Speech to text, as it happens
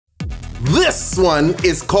This one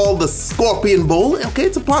is called the Scorpion Bowl. Okay,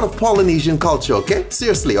 it's a part of Polynesian culture, okay?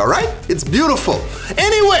 Seriously, all right? It's beautiful.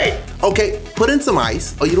 Anyway, okay, put in some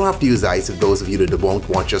ice, or you don't have to use ice if those of you that won't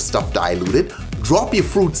want your stuff diluted. Drop your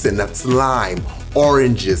fruits in, that's lime,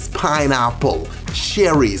 oranges, pineapple,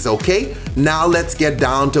 cherries, okay? Now let's get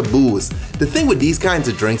down to booze. The thing with these kinds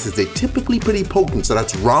of drinks is they're typically pretty potent, so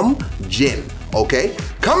that's rum, gin, okay?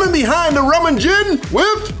 Coming behind the rum and gin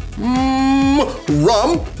with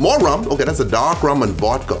rum, more rum. Okay, that's a dark rum and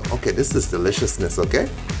vodka. Okay, this is deliciousness, okay?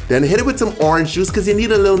 Then hit it with some orange juice because you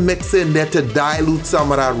need a little mix in there to dilute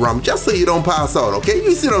some of that rum just so you don't pass out, okay?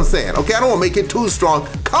 You see what I'm saying, okay? I don't want to make it too strong.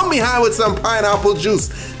 Come behind with some pineapple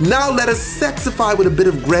juice. Now let us sexify with a bit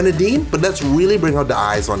of grenadine, but let's really bring out the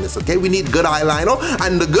eyes on this, okay? We need good eyeliner,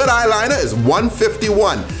 and the good eyeliner is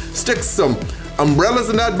 151. Stick some umbrellas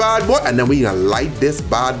in that bad boy, and then we're gonna light this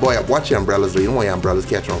bad boy up. Watch your umbrellas, though. You don't want your umbrellas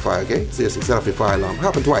catching on fire, okay? Seriously, set off your fire alarm.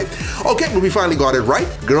 Happened twice. Okay, but we finally got it right.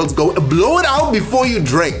 Girls, go blow it out before you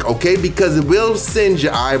drink, okay? Because it will singe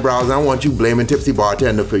your eyebrows. I don't want you blaming Tipsy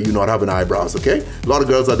Bartender for you not having eyebrows, okay? A lot of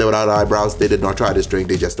girls out there without eyebrows, they did not try this drink,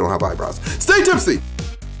 they just don't have eyebrows. Stay tipsy!